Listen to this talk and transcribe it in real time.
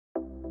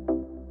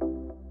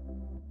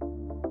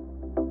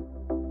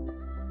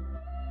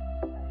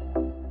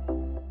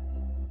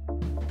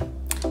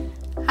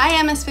Hi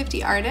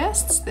MS50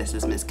 artists, this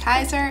is Ms.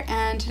 Kaiser,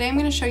 and today I'm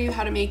going to show you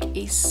how to make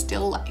a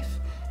still life.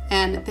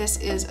 And this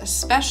is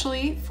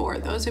especially for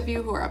those of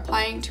you who are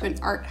applying to an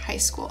art high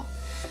school.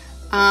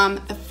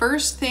 The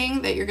first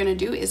thing that you're going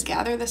to do is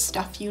gather the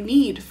stuff you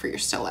need for your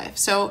still life.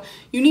 So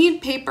you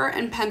need paper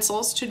and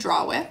pencils to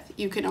draw with.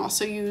 You can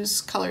also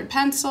use colored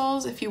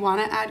pencils if you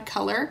want to add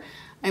color.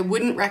 I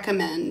wouldn't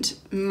recommend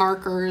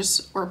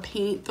markers or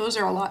paint. Those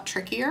are a lot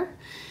trickier.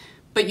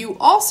 But you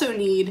also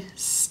need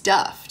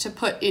stuff to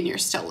put in your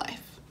still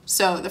life.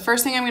 So the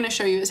first thing I'm going to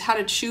show you is how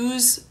to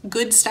choose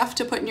good stuff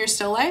to put in your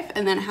still life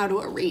and then how to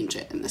arrange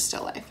it in the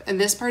still life.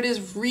 And this part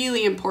is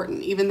really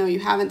important. Even though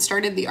you haven't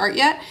started the art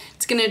yet,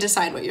 it's going to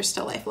decide what your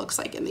still life looks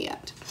like in the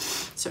end.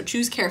 So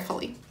choose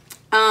carefully.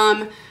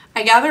 I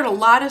gathered a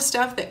lot of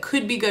stuff that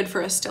could be good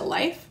for a still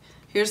life.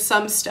 Here's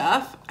some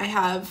stuff. I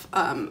have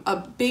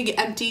a big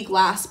empty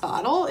glass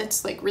bottle.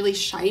 It's like really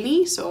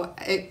shiny, so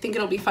I think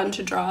it'll be fun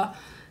to draw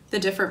the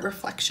different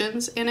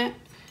reflections in it.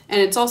 And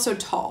it's also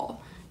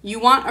tall. You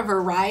want a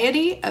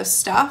variety of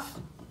stuff,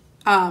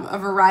 a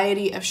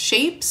variety of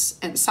shapes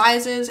and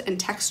sizes and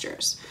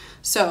textures.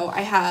 So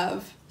I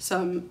have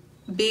some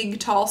big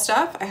tall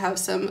stuff. I have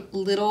some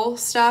little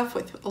stuff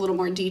with a little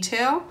more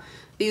detail.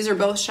 These are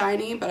both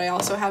shiny, but I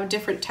also have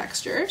different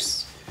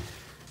textures.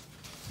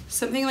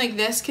 Something like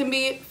this can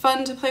be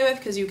fun to play with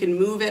because you can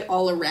move it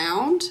all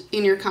around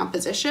in your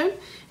composition,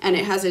 and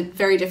it has a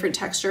very different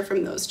texture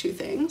from those two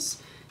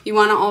things. You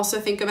want to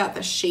also think about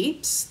the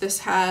shapes.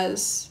 This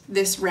has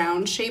this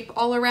round shape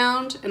all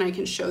around, and I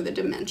can show the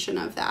dimension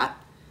of that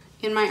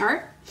in my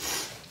art.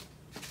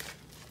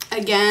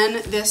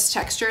 Again, this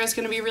texture is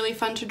going to be really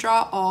fun to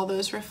draw, all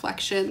those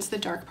reflections, the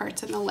dark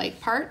parts and the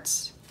light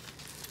parts.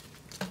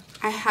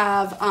 I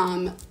have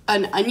an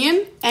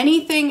onion.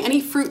 Anything, any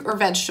fruit or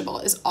vegetable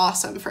is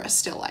awesome for a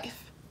still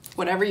life,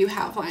 whatever you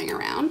have lying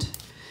around.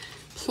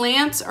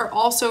 Plants are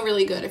also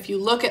really good. If you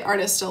look at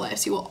artist still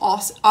lifes, you will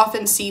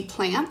often see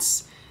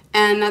plants.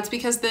 And that's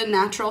because the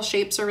natural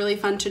shapes are really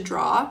fun to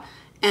draw,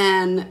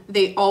 and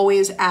they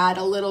always add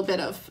a little bit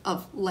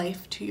of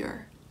life to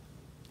your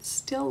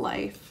still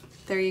life.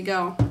 There you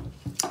go.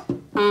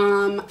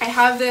 I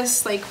have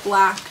this like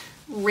black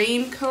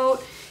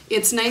raincoat.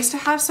 It's nice to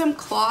have some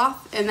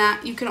cloth, and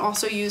that you can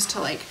also use to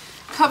like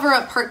cover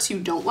up parts you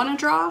don't want to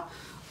draw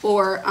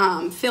or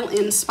fill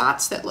in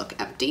spots that look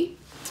empty.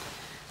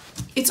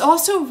 It's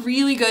also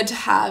really good to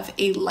have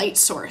a light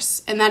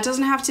source, and that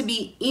doesn't have to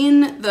be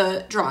in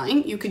the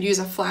drawing. You could use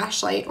a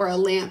flashlight or a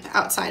lamp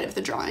outside of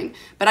the drawing,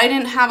 but I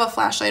didn't have a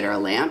flashlight or a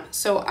lamp,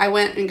 so I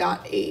went and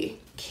got a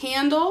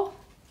candle,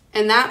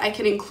 and that I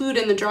can include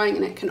in the drawing,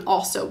 and it can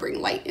also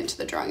bring light into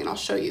the drawing, and I'll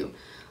show you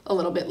a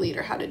little bit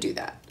later how to do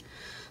that.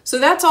 So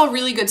that's all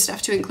really good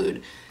stuff to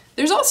include.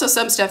 There's also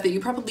some stuff that you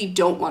probably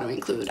don't want to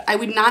include. I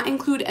would not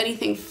include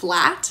anything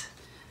flat.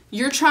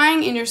 You're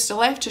trying in your still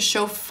life to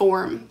show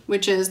form,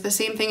 which is the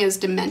same thing as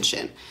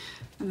dimension.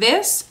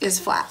 This is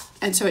flat,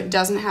 and so it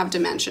doesn't have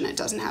dimension, it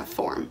doesn't have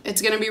form.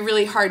 It's gonna be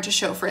really hard to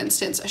show, for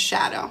instance, a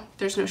shadow.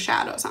 There's no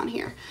shadows on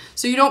here.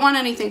 So you don't want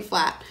anything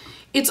flat.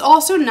 It's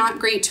also not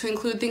great to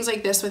include things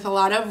like this with a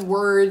lot of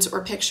words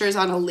or pictures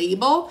on a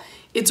label.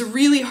 It's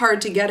really hard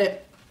to get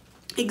it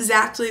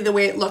exactly the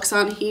way it looks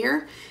on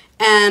here.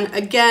 And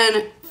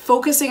again,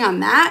 focusing on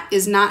that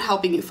is not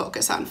helping you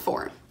focus on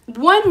form.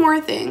 One more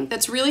thing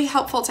that's really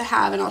helpful to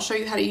have, and I'll show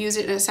you how to use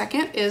it in a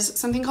second, is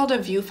something called a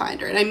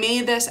viewfinder. And I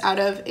made this out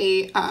of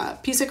a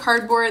piece of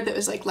cardboard that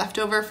was like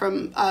leftover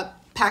from a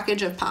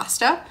package of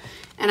pasta,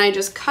 and I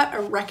just cut a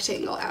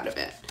rectangle out of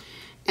it.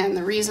 And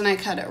the reason I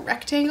cut a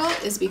rectangle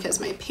is because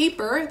my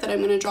paper that I'm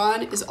going to draw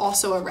on is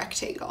also a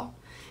rectangle.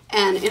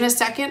 And in a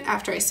second,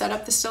 after I set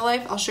up the still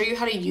life, I'll show you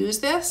how to use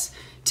this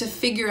to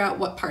figure out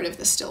what part of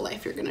the still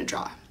life you're going to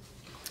draw.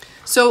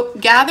 So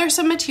gather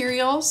some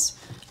materials,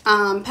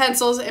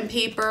 pencils and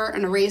paper,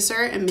 an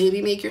eraser, and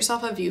maybe make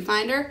yourself a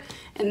viewfinder,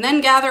 and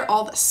then gather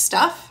all the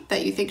stuff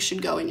that you think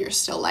should go in your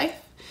still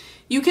life.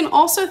 You can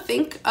also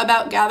think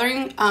about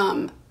gathering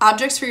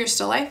objects for your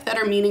still life that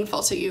are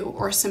meaningful to you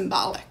or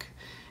symbolic.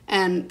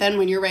 And then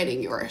when you're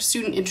writing your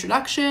student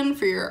introduction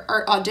for your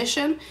art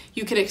audition,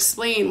 you can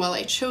explain, well,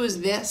 I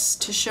chose this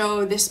to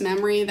show this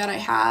memory that I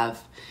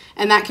have,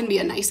 and that can be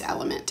a nice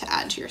element to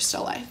add to your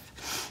still life.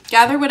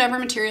 Gather whatever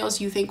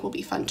materials you think will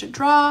be fun to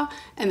draw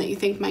and that you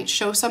think might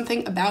show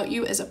something about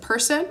you as a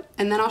person,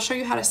 and then I'll show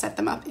you how to set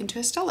them up into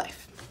a still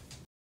life.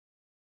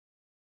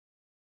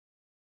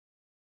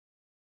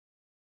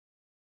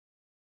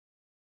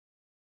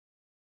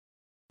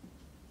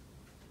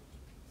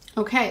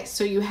 Okay,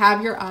 so you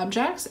have your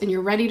objects and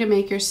you're ready to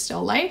make your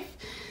still life.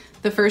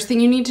 The first thing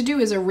you need to do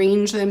is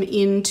arrange them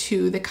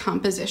into the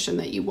composition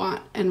that you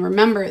want. And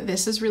remember,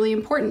 this is really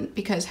important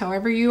because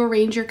however you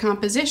arrange your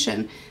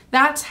composition,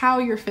 that's how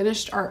your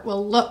finished art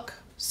will look.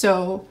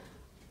 So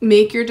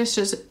make your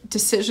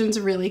decisions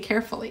really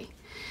carefully.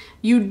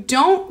 You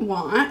don't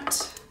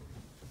want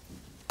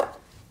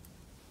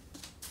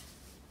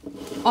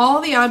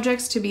all the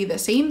objects to be the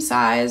same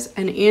size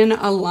and in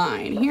a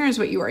line. Here's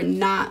what you are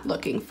not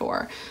looking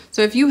for.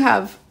 So if you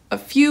have a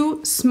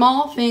few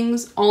small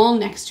things all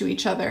next to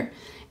each other,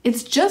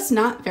 it's just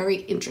not very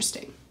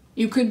interesting.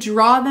 You could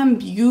draw them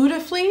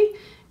beautifully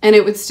and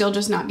it would still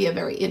just not be a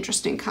very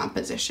interesting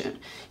composition.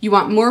 You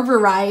want more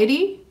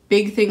variety,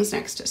 big things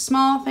next to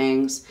small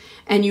things,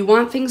 and you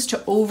want things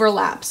to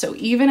overlap. So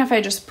even if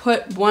I just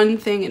put one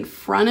thing in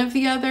front of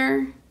the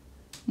other,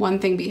 one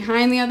thing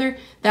behind the other,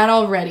 that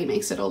already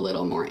makes it a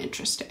little more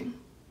interesting.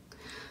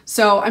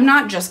 So I'm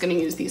not just going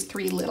to use these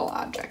 3 little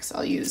objects.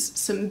 I'll use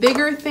some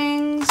bigger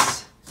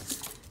things.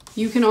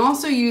 You can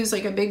also use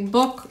like a big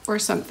book or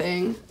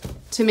something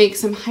to make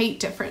some height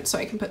difference. So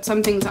I can put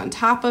some things on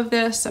top of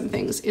this, some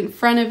things in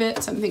front of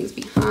it, some things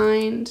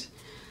behind,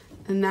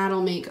 and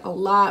that'll make a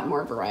lot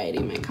more variety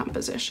in my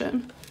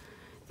composition.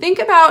 Think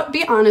about,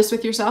 be honest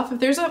with yourself.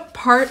 If there's a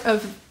part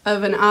of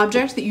an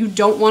object that you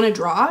don't want to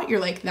draw, you're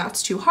like,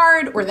 that's too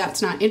hard or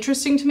that's not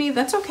interesting to me,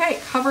 that's okay,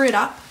 cover it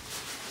up.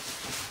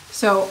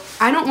 So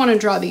I don't want to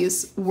draw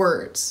these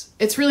words.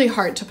 It's really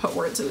hard to put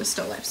words in a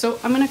still life. So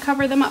I'm going to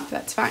cover them up,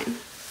 that's fine.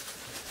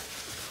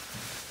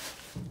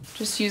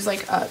 Just use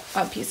like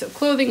a piece of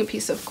clothing, a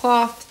piece of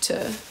cloth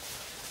to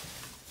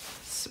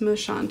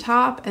smush on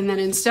top. And then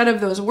instead of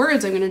those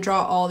words, I'm going to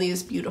draw all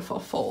these beautiful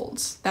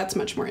folds. That's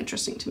much more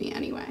interesting to me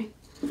anyway.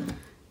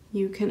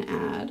 You can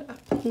add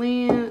a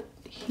plant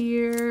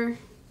here.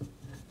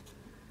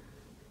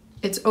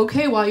 It's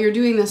okay while you're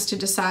doing this to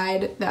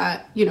decide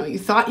that, you know, you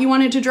thought you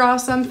wanted to draw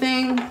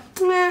something,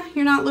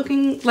 you're not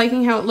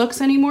liking how it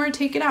looks anymore,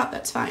 take it out,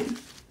 that's fine.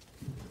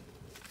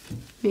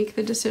 Make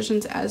the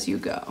decisions as you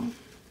go.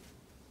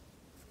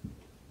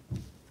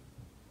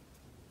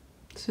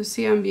 So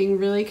see, I'm being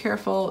really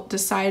careful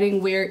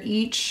deciding where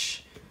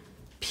each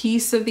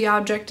piece of the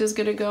object is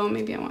gonna go.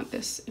 Maybe I want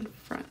this in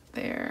front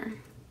there.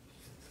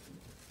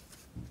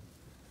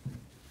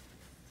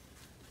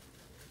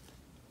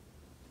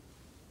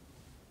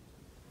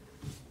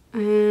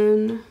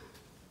 And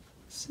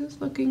this is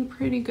looking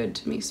pretty good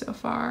to me so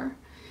far.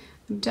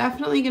 I'm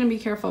definitely going to be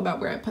careful about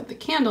where I put the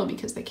candle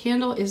because the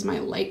candle is my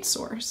light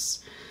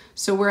source.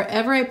 So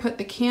wherever I put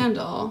the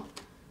candle,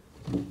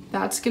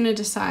 that's going to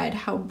decide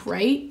how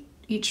bright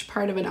each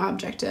part of an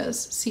object is.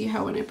 See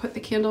how when I put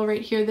the candle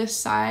right here, this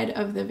side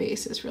of the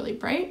vase is really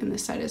bright and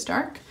this side is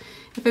dark.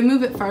 If I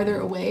move it farther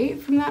away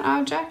from that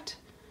object,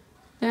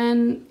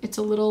 then it's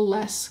a little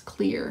less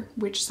clear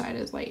which side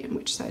is light and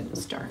which side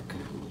is dark.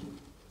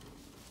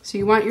 So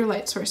you want your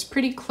light source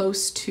pretty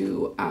close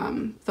to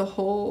the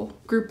whole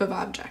group of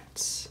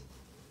objects.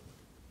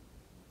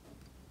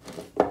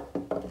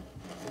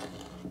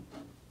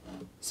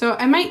 So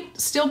I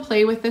might still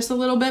play with this a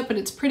little bit, but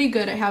it's pretty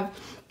good. I have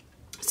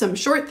some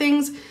short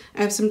things,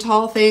 I have some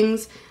tall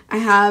things, I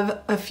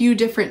have a few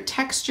different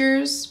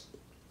textures,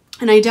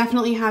 and I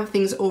definitely have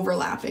things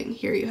overlapping.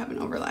 Here you have an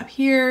overlap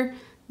here,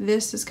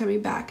 this is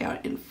coming back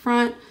out in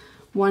front,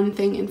 one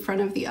thing in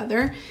front of the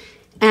other,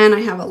 and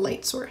I have a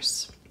light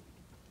source.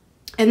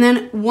 And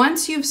then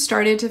once you've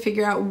started to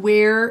figure out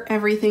where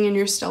everything in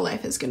your still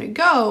life is gonna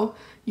go,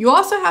 you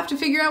also have to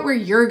figure out where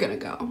you're gonna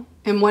go.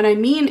 And what I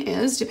mean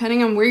is,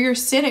 depending on where you're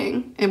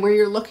sitting and where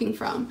you're looking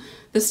from,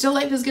 the still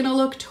life is gonna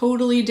look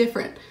totally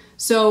different.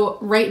 So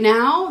right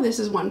now, this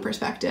is one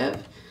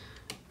perspective.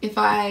 If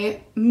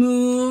I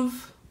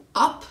move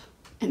up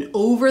and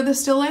over the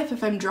still life,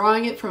 if I'm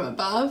drawing it from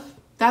above,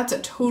 that's a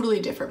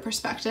totally different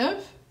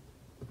perspective.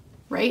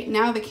 Right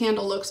now the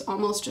candle looks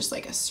almost just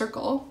like a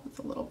circle with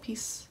a little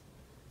piece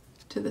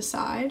to the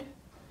side.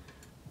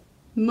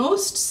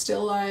 Most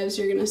still lives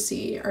you're gonna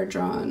see are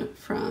drawn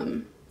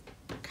from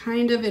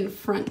kind of in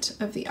front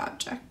of the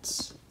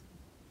objects.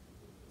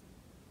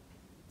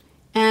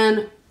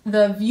 And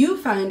the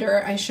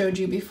viewfinder I showed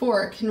you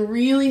before can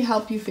really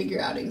help you figure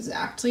out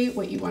exactly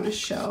what you want to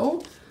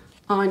show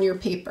on your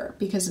paper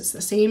because it's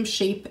the same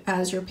shape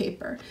as your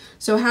paper.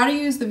 So how to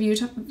use the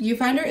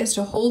viewfinder is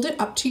to hold it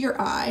up to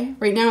your eye.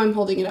 Right now I'm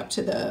holding it up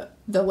to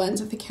the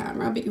lens of the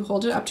camera, but you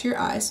hold it up to your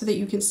eye so that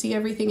you can see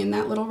everything in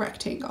that little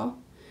rectangle.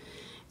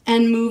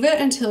 And move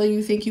it until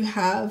you think you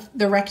have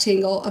the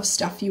rectangle of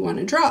stuff you want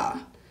to draw.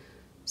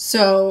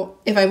 So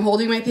if I'm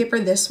holding my paper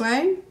this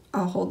way,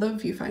 I'll hold the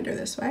viewfinder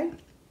this way.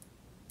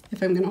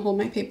 If I'm going to hold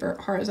my paper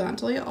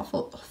horizontally, I'll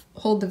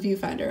hold the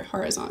viewfinder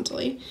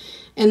horizontally.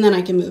 And then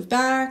I can move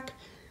back.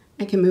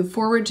 I can move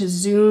forward to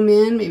zoom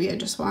in. Maybe I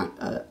just want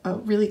a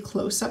really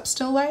close-up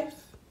still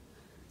life.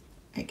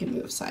 I can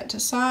move side to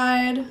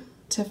side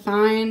to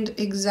find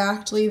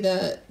exactly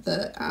the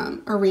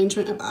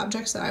arrangement of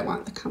objects that I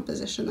want, the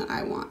composition that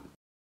I want.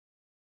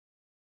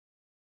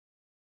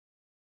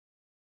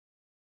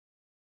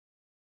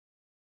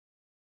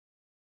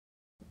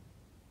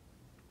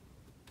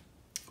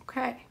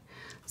 Okay,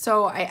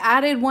 so I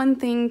added one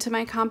thing to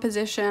my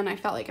composition. I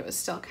felt like it was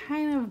still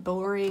kind of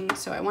boring,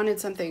 so I wanted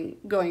something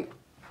going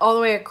all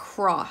the way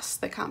across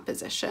the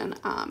composition,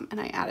 and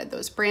I added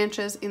those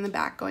branches in the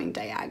back going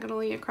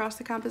diagonally across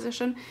the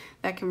composition.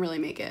 That can really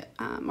make it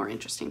more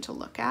interesting to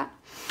look at.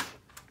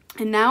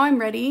 And now I'm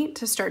ready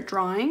to start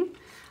drawing.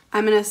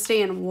 I'm gonna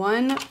stay in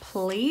one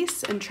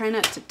place and try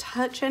not to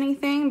touch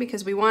anything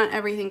because we want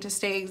everything to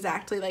stay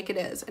exactly like it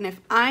is. And if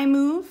I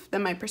move,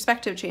 then my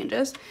perspective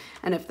changes.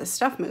 And if the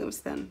stuff moves,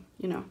 then,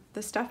 you know,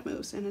 the stuff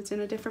moves and it's in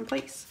a different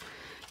place.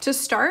 To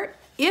start,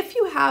 if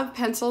you have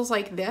pencils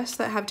like this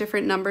that have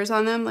different numbers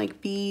on them,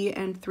 like B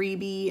and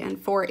 3B and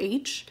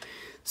 4H,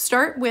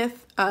 start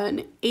with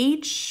an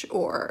H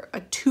or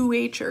a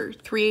 2H or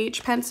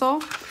 3H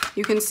pencil.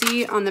 You can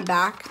see on the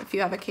back, if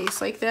you have a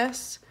case like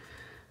this,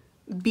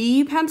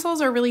 B pencils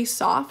are really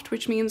soft,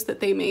 which means that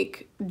they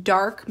make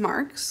dark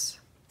marks,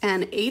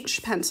 and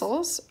H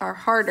pencils are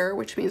harder,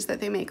 which means that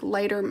they make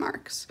lighter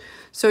marks.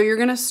 So you're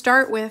gonna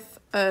start with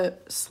a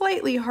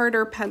slightly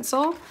harder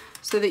pencil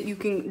so that you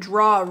can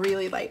draw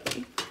really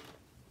lightly.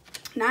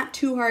 Not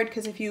too hard,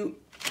 because if you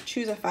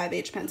choose a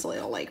 5H pencil,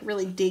 it'll like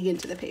really dig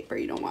into the paper.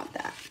 You don't want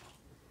that.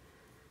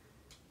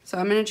 So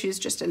I'm gonna choose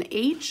just an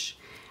H,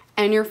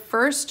 and your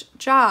first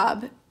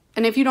job,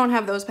 and if you don't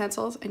have those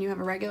pencils and you have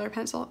a regular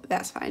pencil,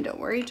 that's fine, don't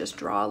worry, just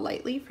draw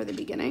lightly for the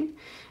beginning.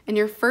 And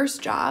your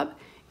first job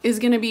is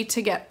gonna be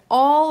to get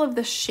all of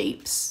the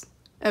shapes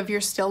of your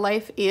still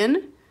life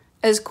in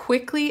as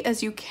quickly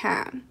as you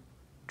can.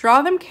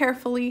 Draw them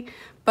carefully,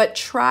 but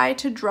try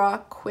to draw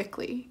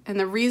quickly. And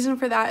the reason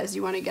for that is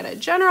you wanna get a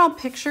general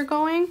picture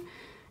going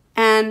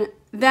and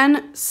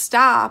then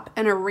stop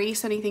and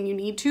erase anything you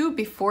need to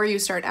before you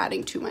start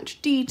adding too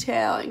much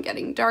detail and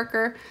getting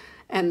darker,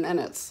 and then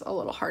it's a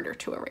little harder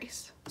to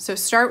erase. So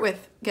start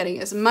with getting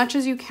as much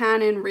as you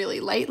can in really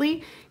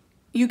lightly.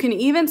 You can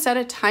even set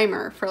a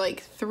timer for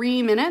like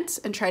 3 minutes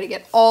and try to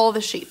get all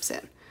the shapes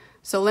in.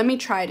 So let me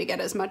try to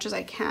get as much as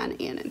I can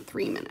in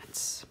 3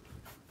 minutes.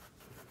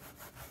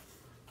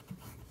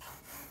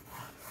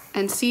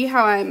 And see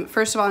how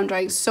first of all, I'm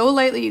drawing so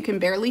lightly you can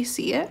barely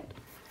see it.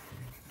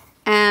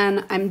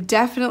 And I'm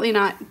definitely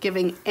not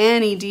giving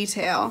any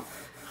detail.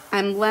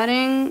 I'm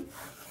letting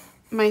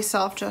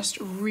myself just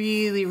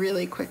really,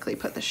 really quickly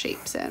put the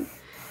shapes in.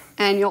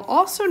 And you'll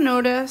also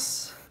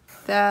notice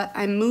that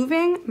I'm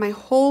moving my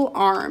whole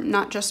arm,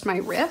 not just my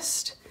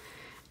wrist.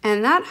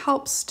 And that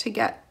helps to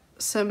get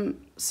some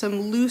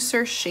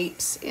looser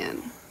shapes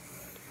in.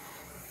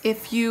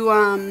 If you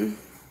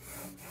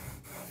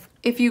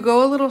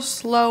go a little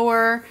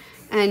slower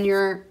and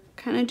you're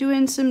kind of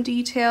doing some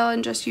detail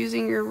and just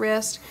using your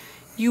wrist,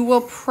 you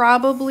will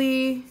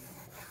probably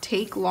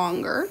take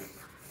longer.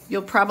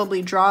 You'll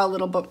probably draw a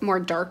little bit more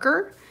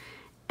darker,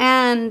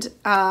 and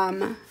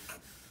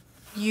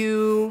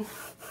you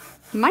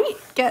might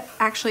get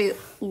actually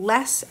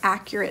less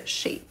accurate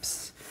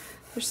shapes.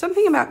 There's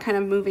something about kind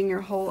of moving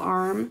your whole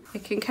arm.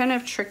 It can kind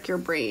of trick your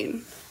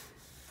brain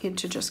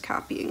into just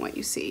copying what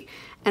you see.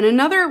 And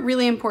another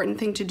really important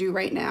thing to do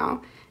right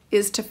now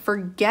is to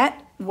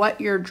forget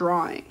what you're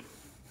drawing.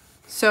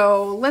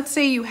 So let's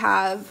say you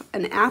have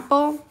an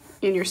apple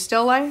in your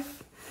still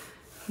life.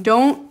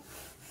 Don't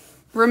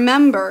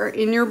remember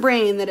in your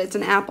brain that it's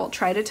an apple.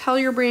 Try to tell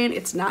your brain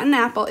it's not an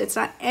apple, it's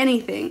not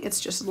anything. It's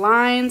just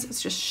lines,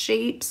 it's just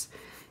shapes,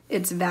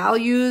 it's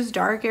values,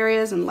 dark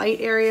areas and light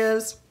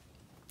areas.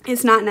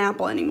 It's not an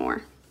apple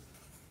anymore.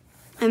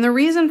 And the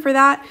reason for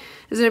that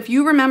is that if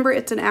you remember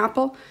it's an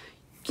apple,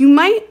 you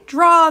might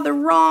draw the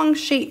wrong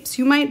shapes.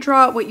 You might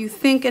draw what you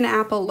think an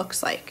apple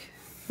looks like.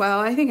 Well,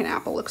 I think an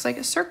apple looks like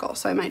a circle,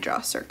 so I might draw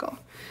a circle.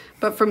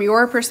 But from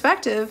your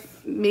perspective,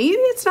 maybe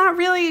it's not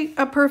really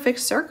a perfect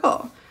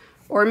circle.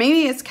 Or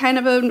maybe it's kind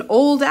of an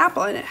old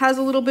apple and it has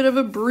a little bit of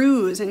a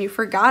bruise and you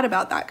forgot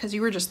about that because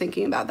you were just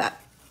thinking about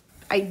that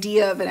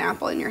idea of an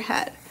apple in your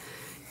head.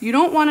 You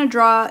don't want to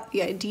draw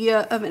the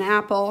idea of an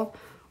apple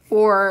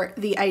or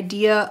the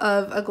idea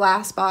of a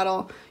glass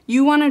bottle.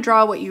 You want to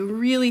draw what you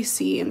really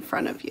see in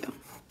front of you.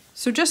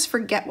 So just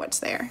forget what's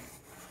there.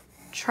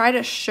 Try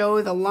to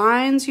show the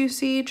lines you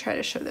see, try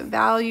to show the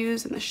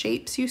values and the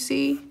shapes you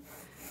see,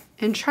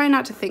 and try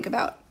not to think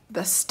about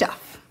the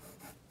stuff,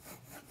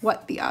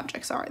 what the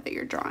objects are that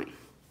you're drawing.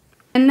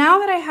 And now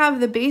that I have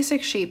the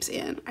basic shapes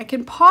in, I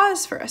can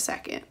pause for a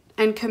second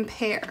and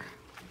compare.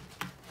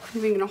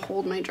 I'm even gonna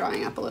hold my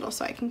drawing up a little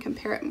so I can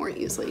compare it more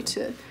easily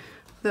to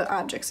the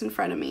objects in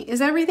front of me.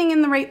 Is everything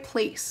in the right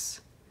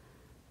place?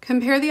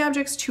 Compare the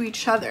objects to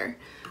each other.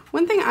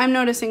 One thing I'm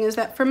noticing is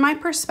that from my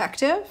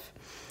perspective,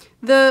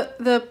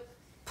 the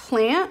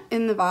plant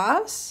in the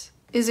vase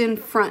is in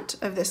front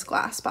of this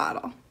glass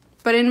bottle.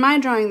 But in my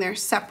drawing, they're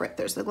separate.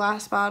 There's the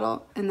glass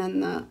bottle and then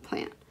the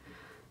plant.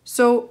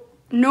 So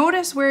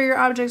notice where your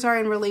objects are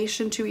in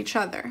relation to each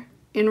other.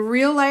 In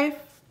real life,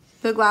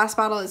 the glass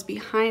bottle is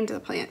behind the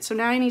plant. So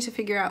now I need to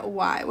figure out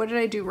why. What did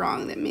I do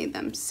wrong that made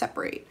them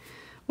separate?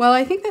 Well,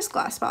 I think this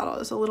glass bottle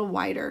is a little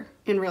wider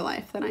in real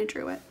life than I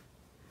drew it.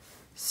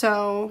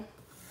 So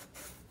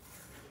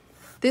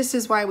this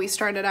is why we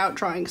started out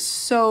drawing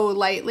so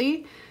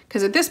lightly,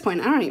 because at this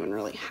point, I don't even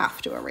really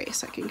have to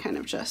erase. I can kind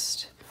of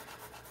just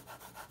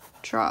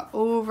draw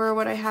over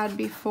what I had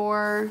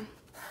before,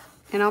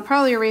 and I'll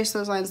probably erase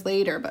those lines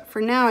later, but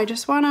for now I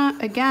just want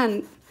to,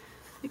 again,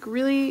 like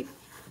really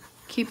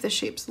keep the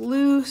shapes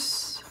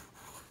loose.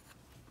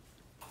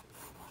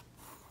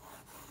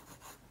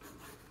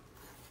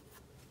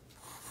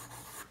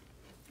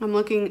 I'm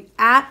looking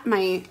at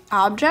my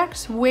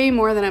objects way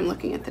more than I'm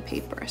looking at the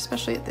paper,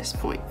 especially at this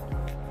point.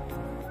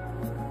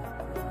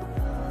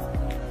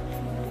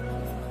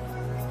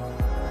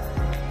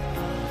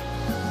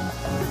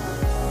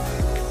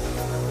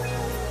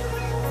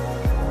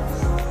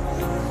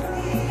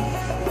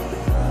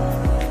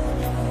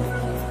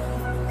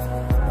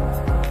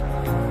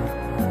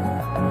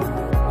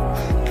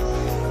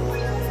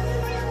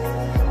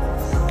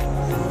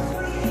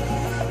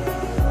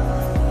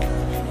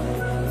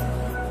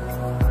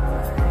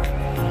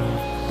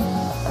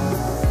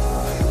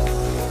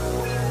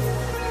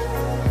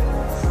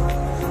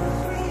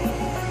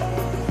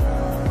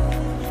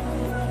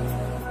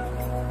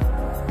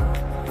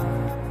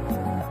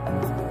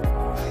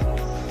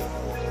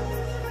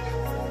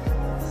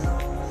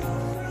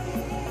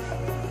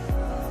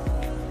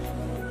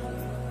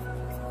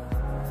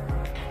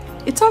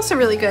 It's also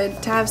really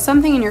good to have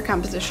something in your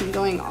composition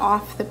going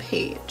off the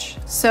page.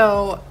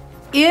 So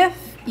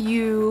if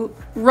you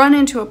run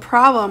into a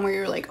problem where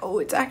you're like, oh,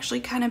 it's actually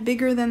kind of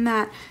bigger than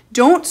that,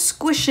 don't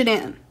squish it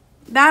in.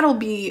 That'll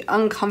be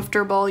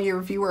uncomfortable. Your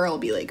viewer will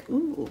be like,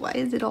 ooh, why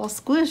is it all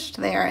squished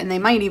there? And they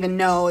might even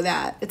know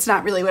that it's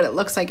not really what it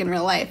looks like in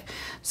real life.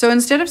 So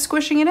instead of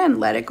squishing it in,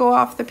 let it go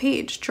off the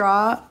page.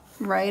 Draw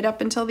right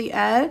up until the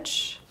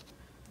edge.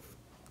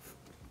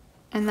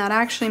 And that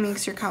actually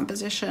makes your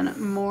composition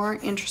more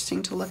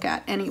interesting to look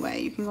at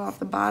anyway. You can go off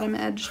the bottom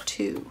edge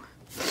too.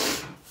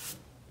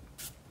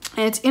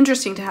 And it's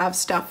interesting to have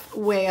stuff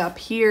way up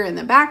here in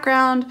the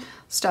background,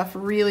 stuff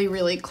really,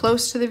 really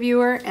close to the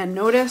viewer. And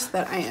notice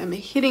that I am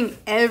hitting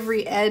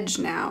every edge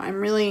now. I'm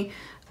really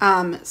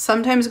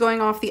sometimes going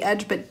off the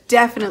edge, but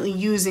definitely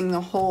using the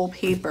whole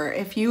paper.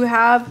 If you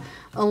have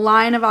a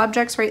line of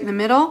objects right in the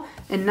middle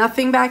and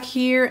nothing back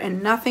here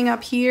and nothing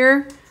up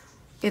here,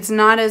 it's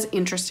not as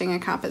interesting a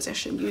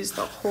composition. Use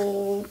the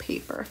whole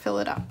paper, fill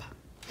it up.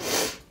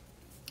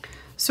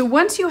 So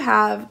once you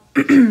have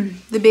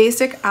the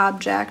basic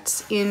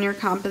objects in your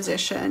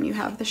composition, you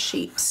have the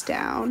shapes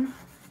down,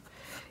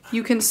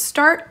 you can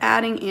start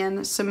adding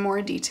in some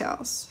more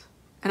details.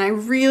 And I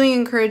really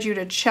encourage you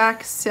to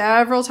check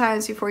several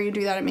times before you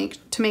do that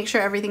to make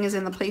sure everything is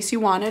in the place you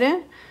wanted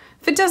it.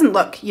 If it doesn't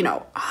look,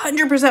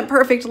 100%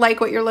 perfect like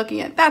what you're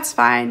looking at, that's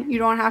fine. You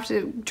don't have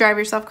to drive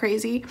yourself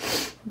crazy,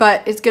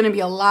 but it's going to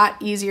be a lot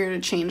easier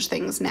to change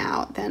things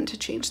now than to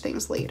change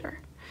things later.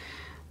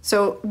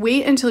 So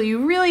wait until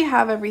you really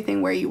have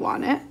everything where you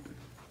want it,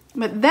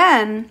 but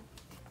then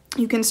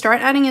you can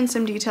start adding in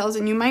some details,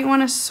 and you might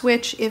want to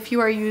switch if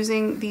you are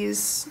using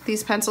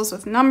these pencils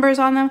with numbers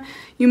on them.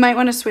 You might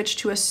want to switch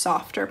to a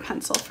softer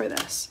pencil for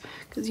this,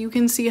 because you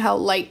can see how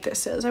light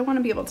this is. I want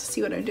to be able to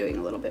see what I'm doing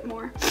a little bit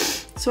more.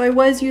 So I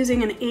was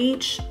using an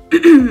H.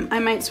 I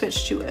might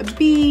switch to a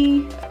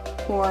B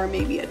or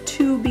maybe a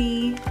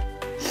 2B.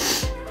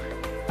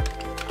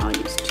 I'll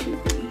use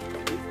 2B.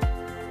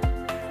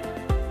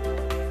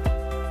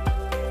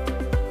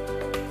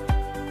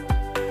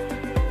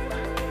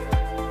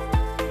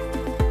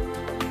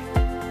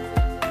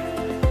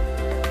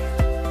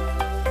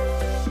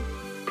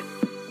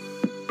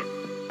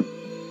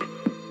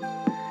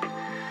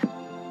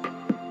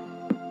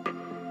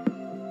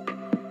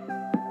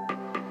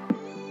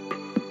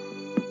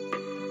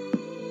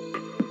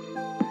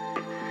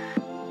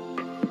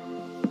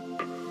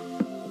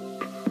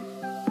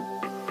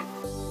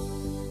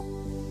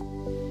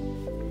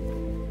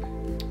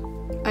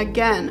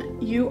 Again,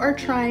 you are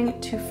trying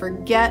to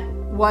forget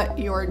what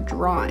you're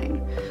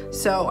drawing.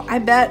 So I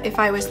bet if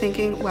I was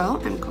thinking,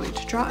 well, I'm going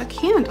to draw a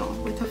candle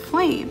with a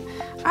flame,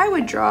 I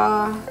would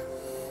draw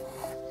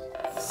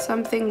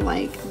something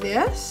like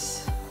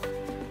this.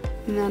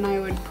 And then I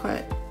would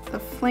put the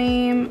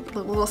flame,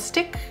 the little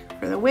stick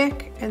for the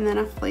wick, and then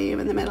a flame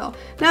in the middle.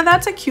 Now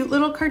that's a cute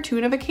little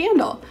cartoon of a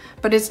candle,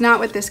 but it's not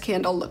what this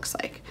candle looks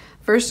like.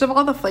 First of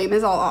all, the flame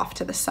is all off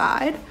to the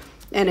side.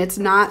 And it's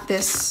not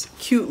this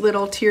cute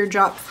little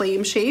teardrop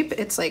flame shape.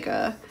 It's like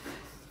a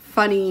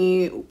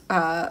funny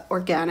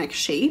organic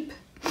shape.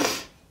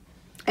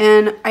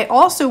 And I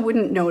also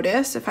wouldn't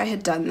notice, if I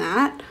had done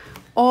that,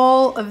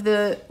 all of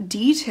the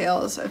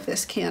details of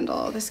this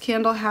candle. This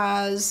candle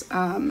has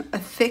a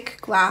thick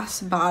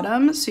glass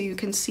bottom, so you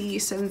can see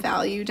some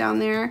value down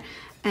there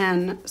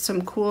and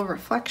some cool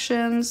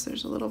reflections.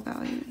 There's a little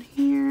value in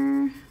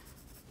here.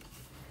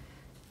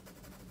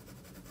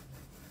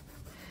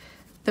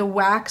 The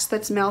wax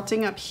that's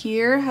melting up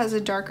here has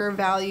a darker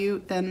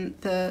value than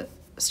the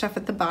stuff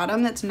at the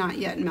bottom that's not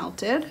yet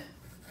melted.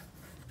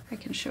 I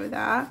can show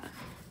that.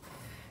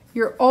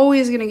 You're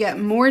always going to get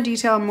more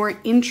detail, more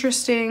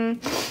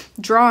interesting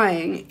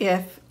drawing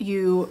if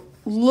you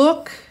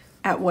look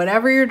at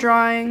whatever you're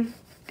drawing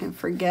and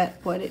forget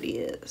what it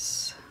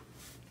is.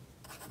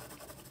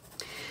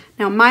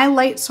 Now my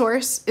light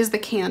source is the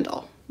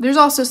candle. There's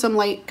also some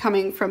light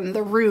coming from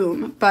the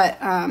room, but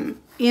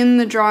in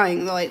the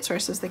drawing, the light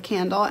source is the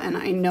candle, and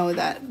I know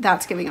that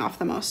that's giving off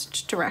the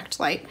most direct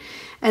light.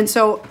 And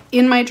so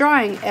in my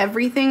drawing,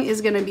 everything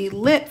is going to be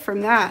lit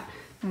from that.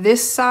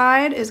 This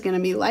side is going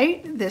to be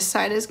light, this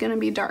side is going to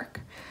be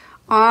dark.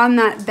 on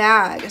that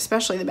bag,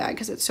 especially the bag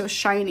because it's so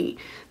shiny,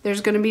 there's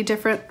going to be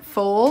different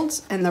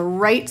folds, and the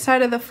right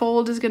side of the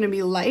fold is going to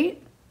be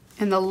light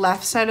and the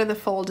left side of the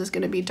fold is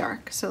going to be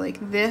dark. So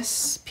like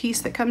this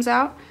piece that comes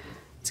out,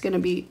 it's going to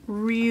be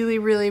really,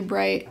 really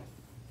bright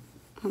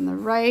on the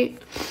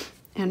right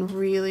and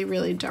really,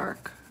 really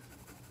dark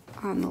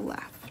on the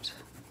left.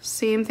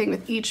 Same thing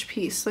with each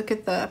piece. Look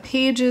at the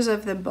pages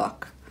of the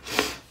book.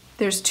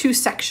 There's two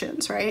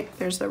sections, right?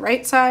 There's the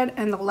right side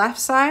and the left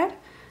side.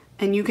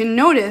 And you can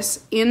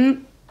notice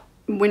when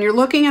you're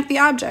looking at the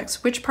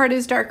objects, which part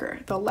is darker,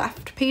 the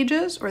left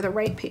pages or the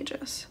right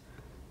pages?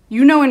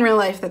 You know in real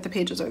life that the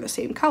pages are the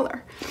same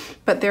color,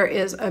 but there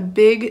is a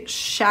big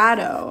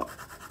shadow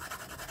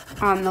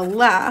on the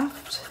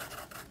left.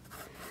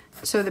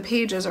 So the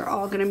pages are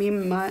all gonna be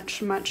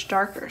much, much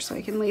darker. So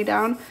I can lay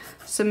down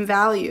some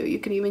value. You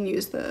can even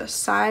use the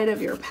side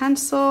of your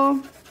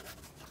pencil.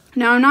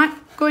 Now I'm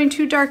not going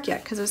too dark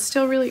yet because it's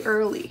still really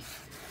early.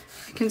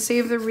 I can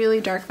save the really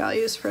dark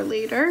values for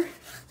later,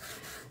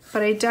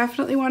 but I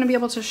definitely want to be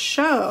able to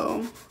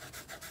show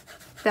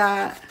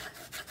that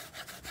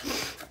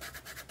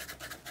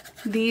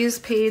these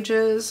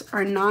pages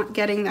are not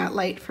getting that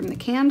light from the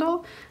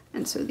candle,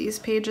 and so these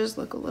pages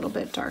look a little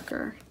bit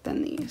darker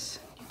than these.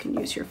 You can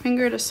use your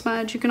finger to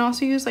smudge. You can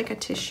also use like a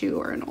tissue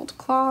or an old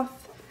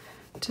cloth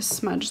to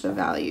smudge the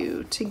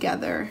value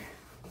together.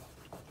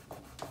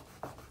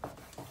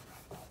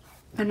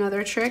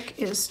 Another trick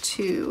is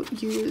to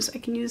use, I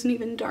can use an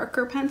even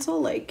darker pencil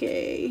like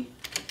a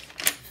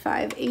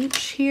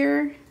 5H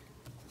here.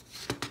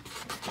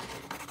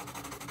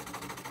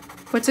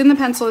 What's in the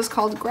pencil is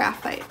called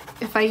graphite.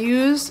 If I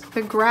use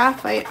the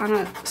graphite on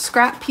a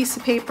scrap piece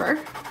of paper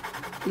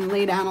and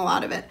lay down a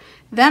lot of it,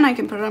 then I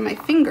can put it on my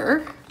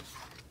finger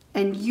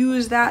and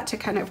use that to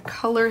kind of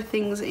color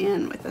things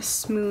in with a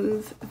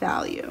smooth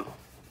value.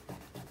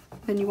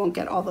 Then you won't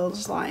get all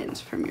those lines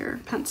from your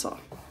pencil.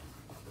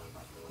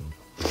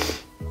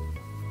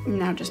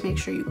 Now just make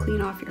sure you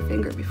clean off your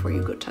finger before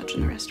you go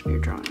touching the rest of your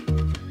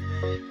drawing.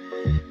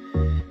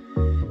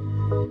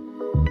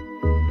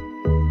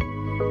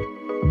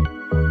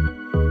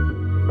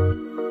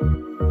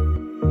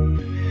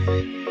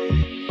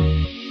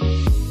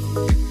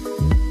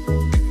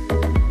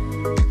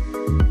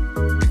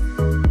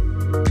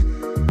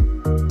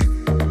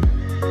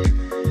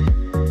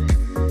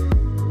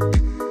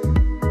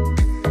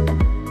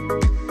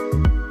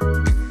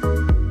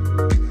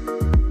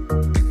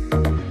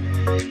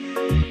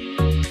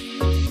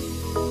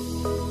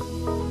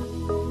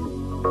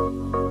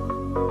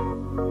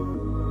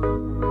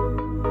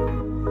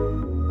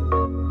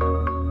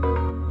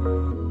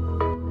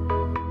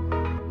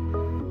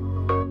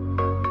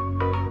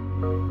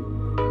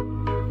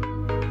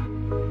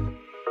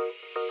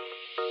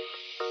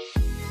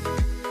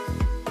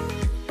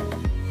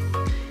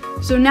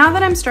 So now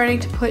that I'm starting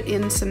to put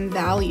in some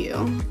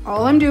value,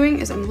 all I'm doing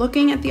is I'm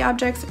looking at the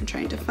objects and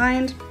trying to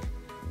find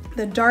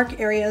the dark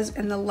areas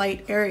and the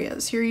light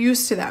areas. You're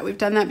used to that, we've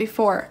done that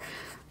before.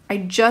 I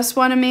just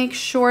wanna make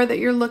sure that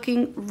you're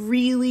looking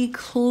really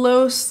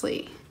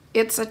closely.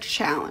 It's a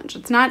challenge,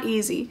 it's not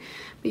easy,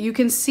 but you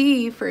can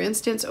see, for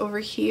instance, over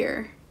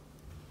here,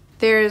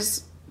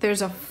 there's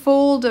a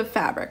fold of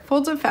fabric.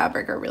 Folds of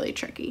fabric are really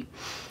tricky.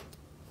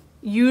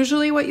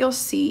 Usually what you'll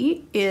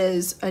see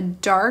is a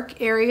dark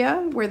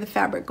area where the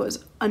fabric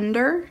goes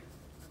under,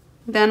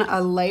 then a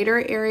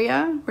lighter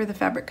area where the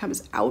fabric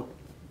comes out,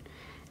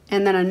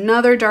 and then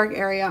another dark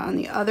area on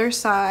the other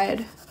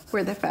side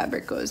where the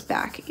fabric goes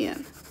back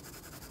in.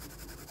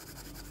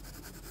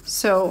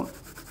 So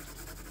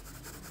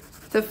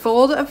the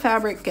fold of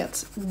fabric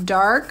gets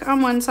dark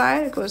on one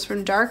side, it goes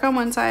from dark on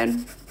one side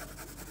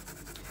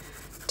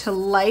to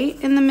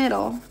light in the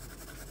middle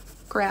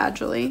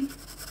gradually.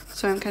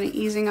 So I'm kind of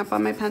easing up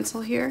on my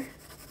pencil here.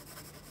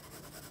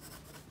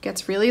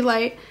 Gets really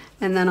light,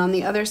 and then on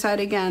the other side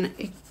again,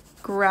 it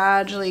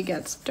gradually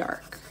gets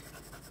dark.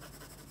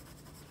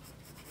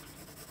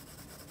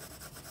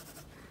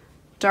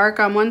 Dark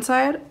on one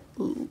side,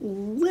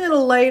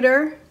 little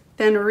lighter,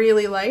 then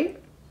really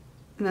light,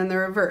 and then the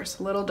reverse,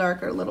 a little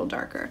darker, a little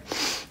darker.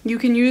 You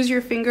can use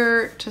your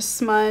finger to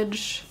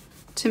smudge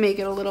to make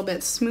it a little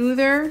bit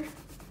smoother.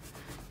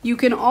 You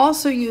can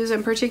also use,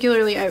 and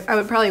particularly, I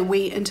would probably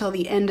wait until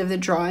the end of the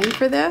drawing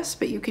for this,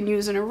 but you can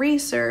use an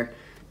eraser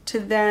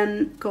to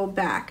then go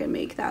back and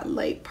make that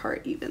light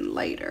part even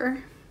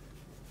lighter.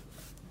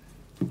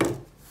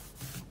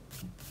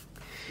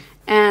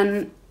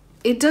 And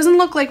it doesn't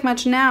look like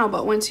much now,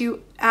 but once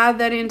you add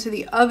that into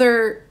the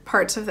other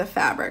parts of the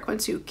fabric,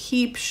 once you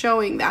keep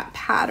showing that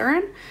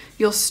pattern,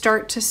 you'll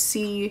start to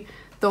see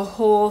the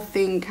whole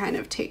thing kind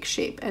of take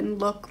shape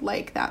and look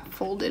like that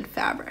folded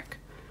fabric.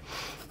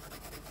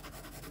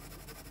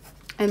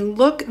 And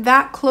look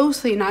that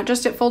closely, not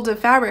just at folds of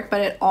fabric,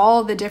 but at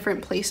all the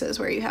different places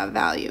where you have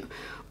value.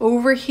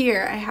 Over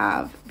here, I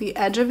have the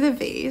edge of the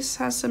vase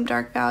has some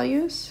dark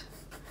values.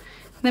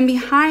 Then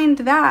behind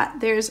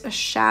that, there's a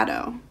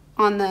shadow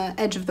on the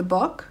edge of the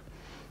book.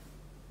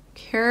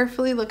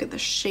 Carefully look at the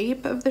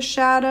shape of the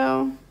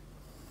shadow.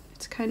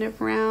 It's kind of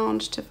round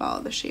to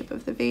follow the shape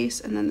of the vase,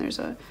 and then there's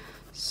a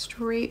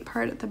straight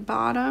part at the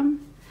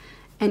bottom.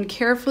 And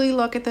carefully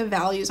look at the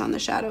values on the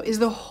shadow. Is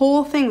the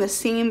whole thing the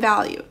same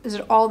value? Is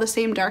it all the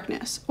same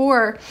darkness?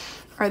 Or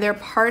are there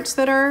parts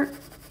that are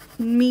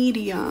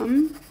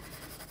medium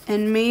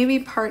and maybe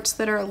parts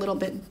that are a little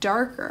bit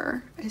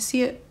darker? I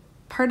see it,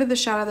 part of the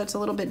shadow that's a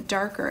little bit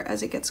darker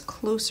as it gets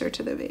closer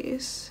to the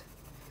vase.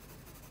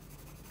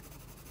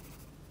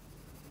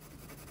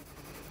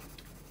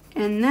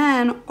 And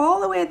then all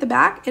the way at the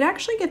back, it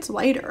actually gets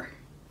lighter.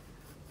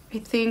 I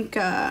think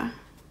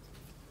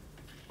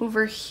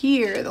over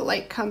here, the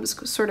light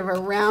comes sort of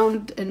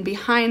around and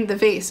behind the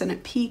vase and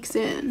it peeks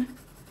in.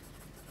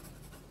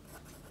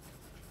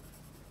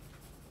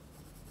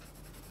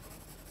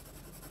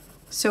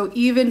 So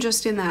even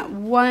just in that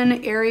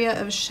one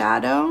area of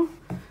shadow,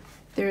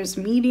 there's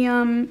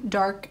medium,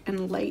 dark,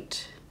 and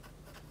light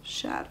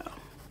shadow.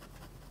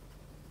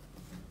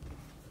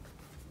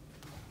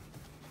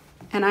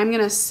 And I'm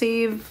gonna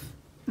save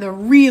the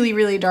really,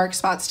 really dark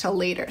spots till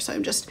later. So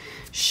I'm just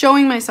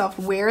showing myself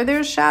where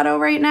there's shadow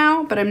right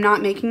now, but I'm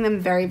not making them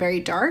very, very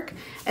dark.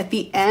 At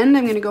the end,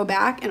 I'm gonna go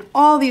back and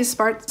all these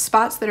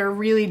spots that are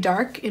really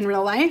dark in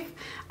real life,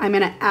 I'm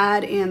gonna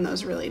add in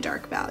those really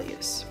dark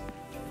values.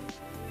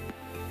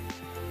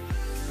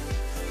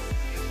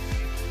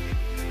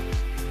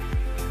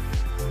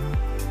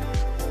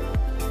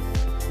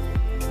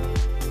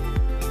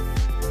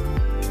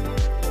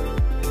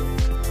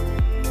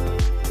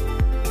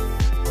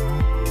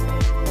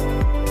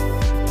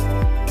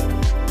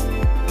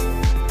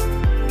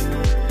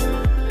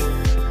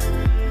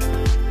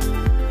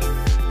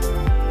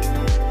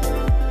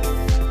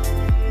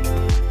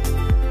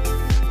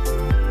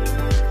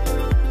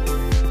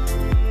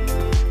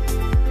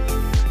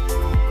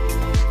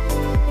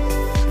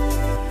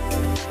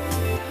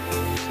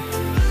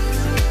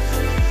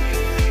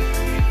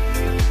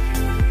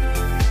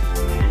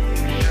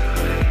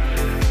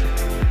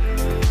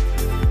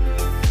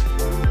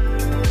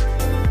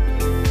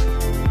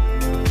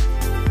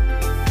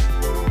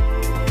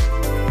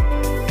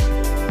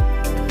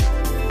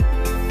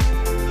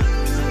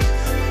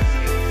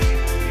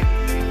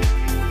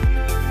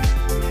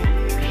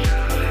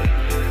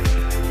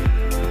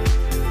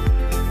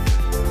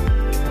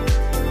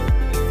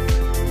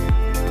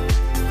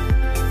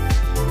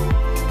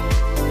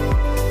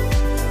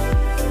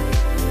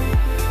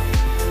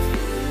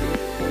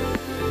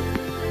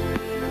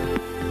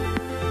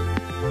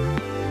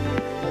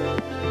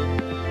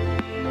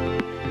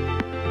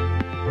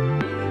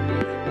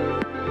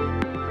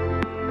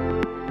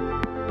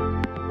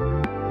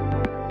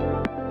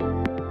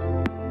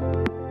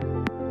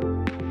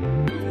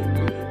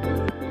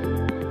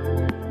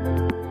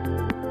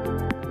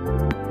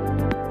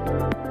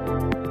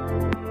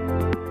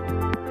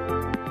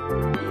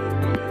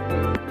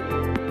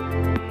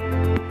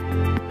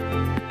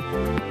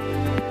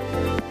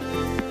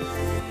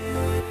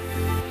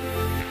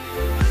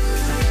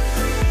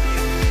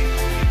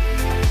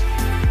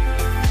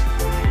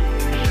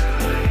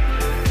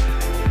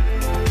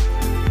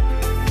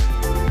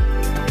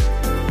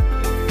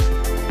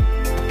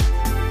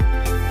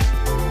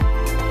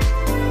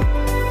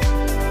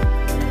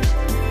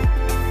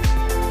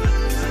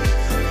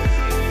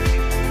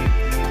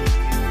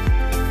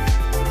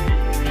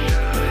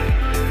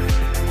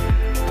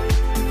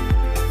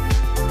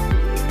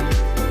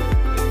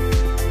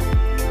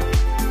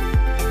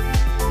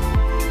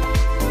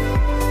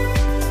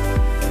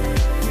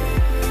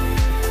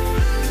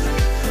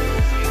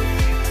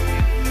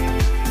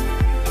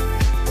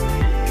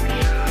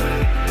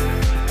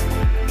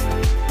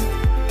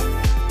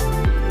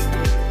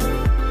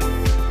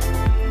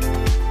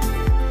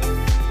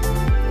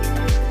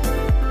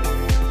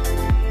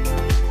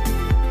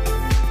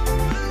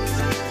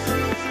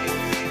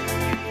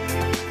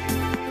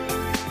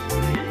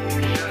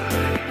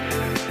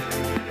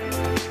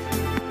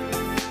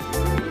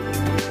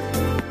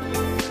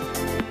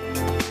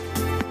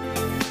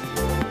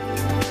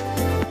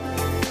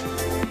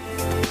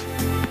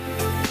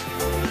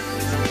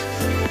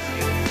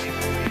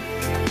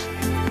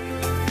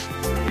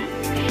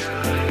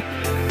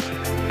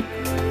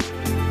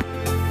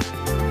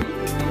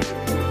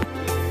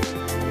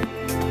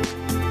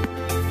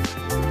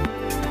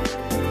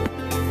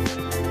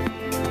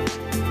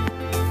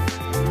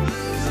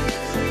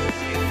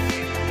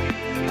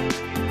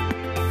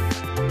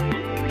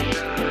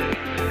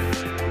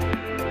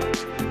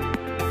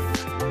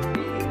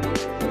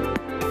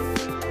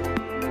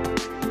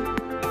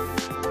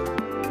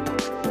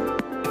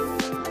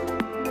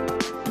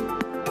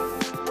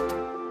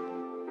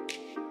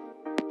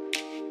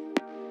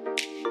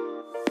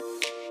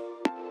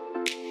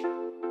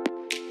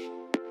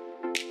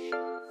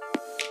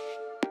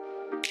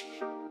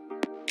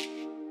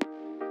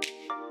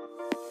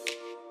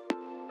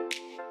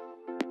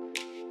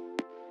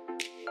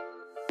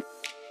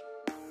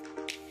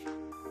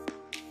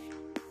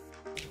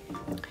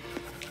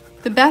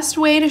 The best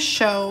way to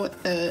show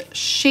the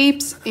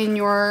shapes in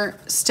your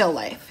still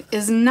life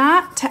is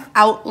not to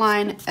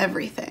outline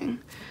everything.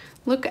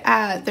 look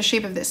at the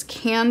shape of this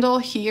candle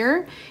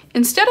here.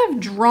 Instead of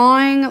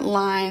drawing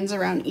lines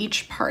around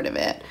each part of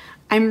it,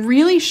 I'm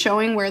really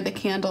showing where the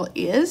candle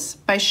is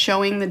by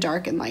showing the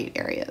dark and light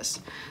areas.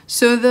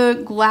 So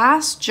the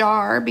glass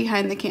jar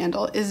behind the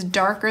candle is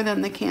darker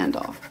than the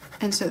candle.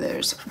 And so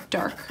there's a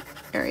dark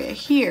area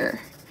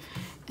here.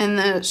 And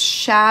the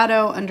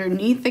shadow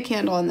underneath the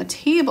candle on the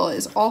table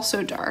is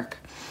also dark.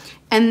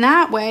 And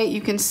that way you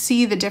can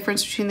see the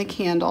difference between the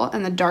candle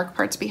and the dark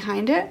parts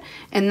behind it.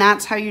 And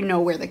that's how you know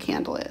where the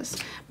candle is.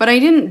 But I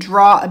didn't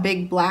draw a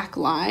big black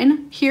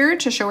line here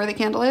to show where the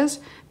candle is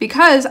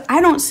because I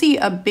don't see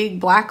a big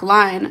black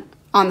line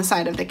on the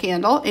side of the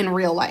candle in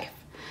real life.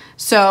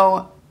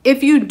 So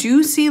if you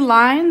do see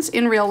lines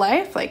in real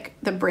life, like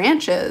the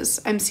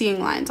branches, I'm seeing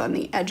lines on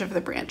the edge of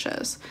the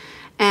branches.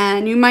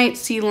 And you might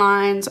see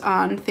lines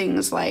on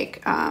things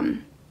like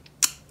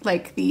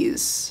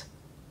these,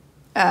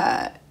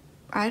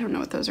 I don't know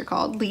what those are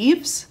called,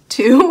 leaves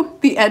too.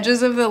 The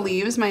edges of the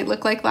leaves might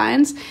look like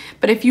lines.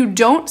 But if you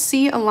don't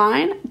see a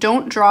line,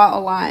 don't draw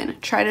a line.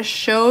 Try to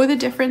show the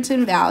difference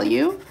in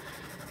value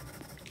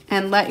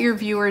and let your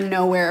viewer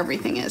know where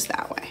everything is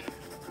that way.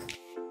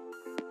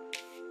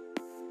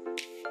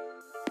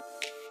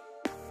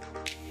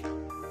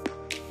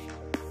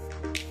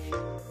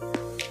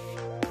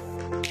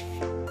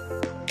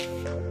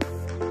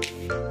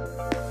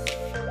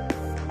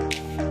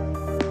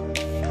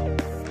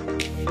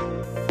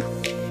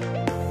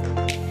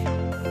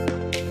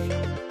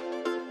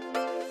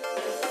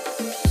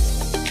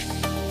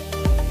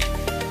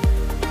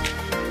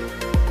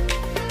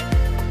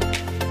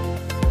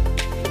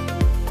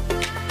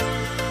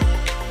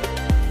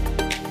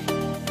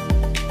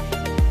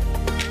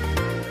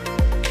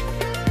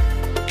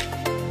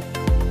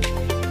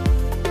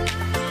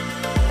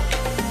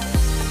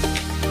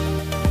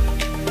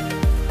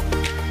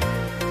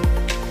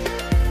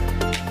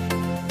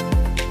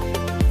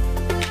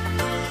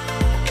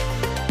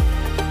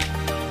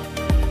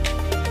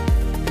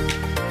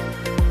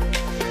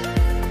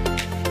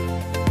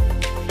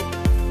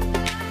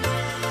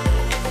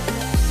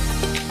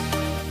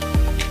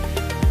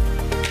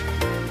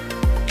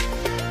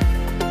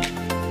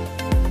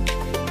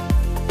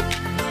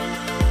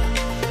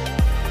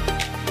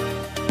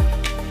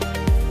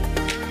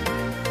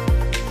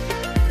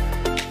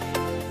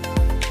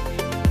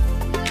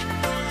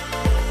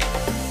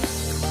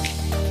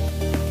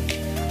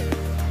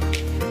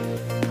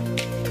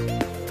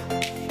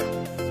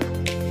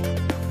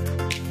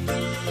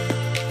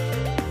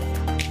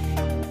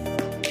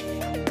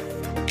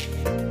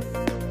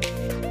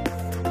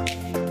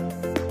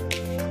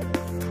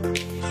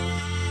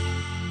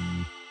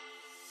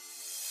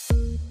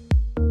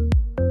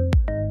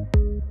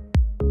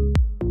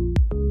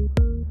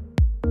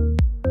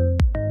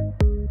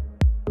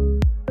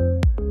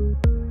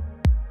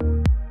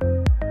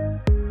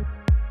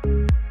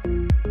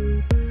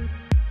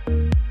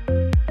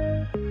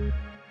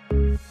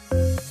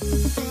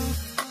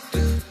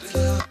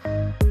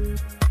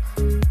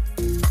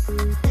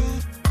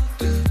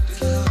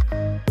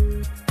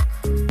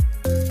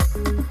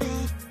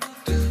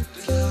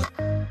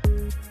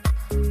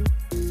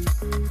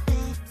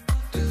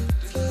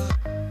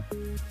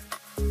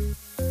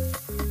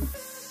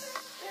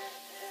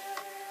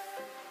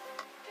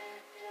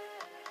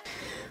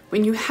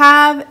 When you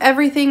have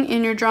everything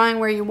in your drawing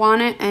where you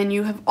want it and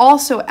you have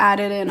also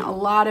added in a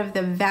lot of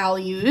the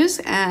values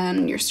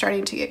and you're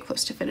starting to get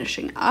close to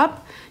finishing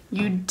up,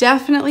 you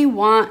definitely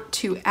want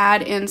to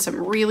add in some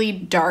really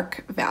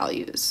dark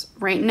values.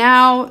 Right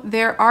now,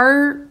 there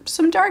are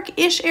some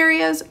dark-ish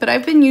areas, but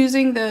I've been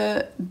using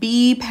the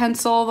B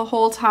pencil the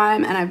whole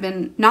time and I've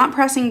been not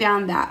pressing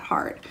down that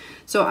hard.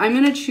 So I'm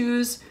gonna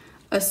choose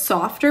a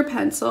softer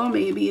pencil,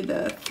 maybe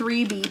the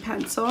 3B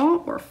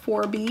pencil or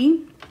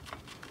 4B.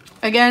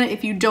 Again,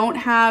 if you don't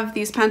have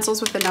these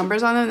pencils with the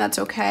numbers on them, that's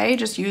okay.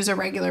 Just use a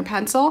regular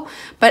pencil.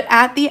 But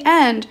at the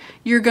end,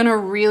 you're gonna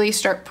really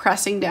start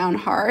pressing down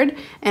hard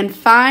and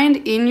find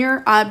in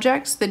your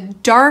objects the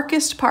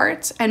darkest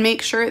parts and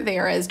make sure they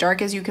are as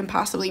dark as you can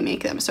possibly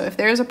make them. So if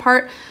there's a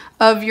part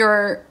of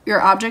your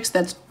objects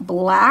that's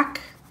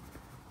black,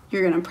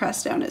 you're gonna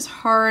press down as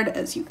hard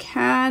as you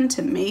can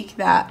to make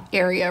that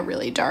area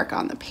really dark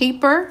on the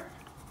paper.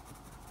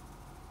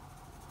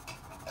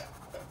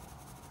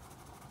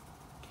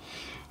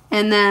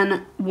 And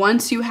then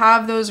once you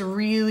have those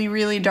really,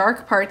 really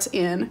dark parts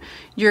in,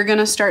 you're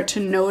gonna start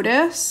to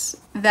notice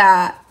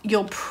that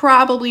you'll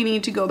probably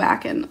need to go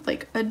back and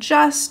like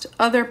adjust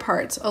other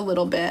parts a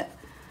little bit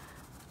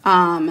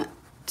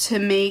to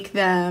make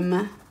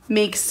them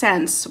make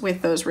sense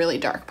with those really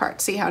dark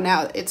parts. See how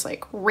now it's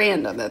like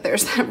random that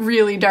there's that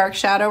really dark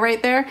shadow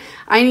right there?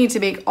 I need to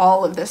make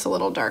all of this a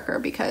little darker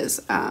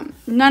because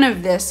none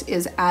of this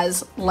is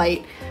as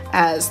light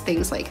as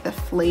things like the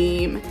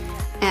flame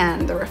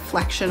and the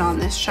reflection on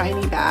this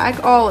shiny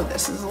bag. All of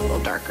this is a little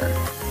darker.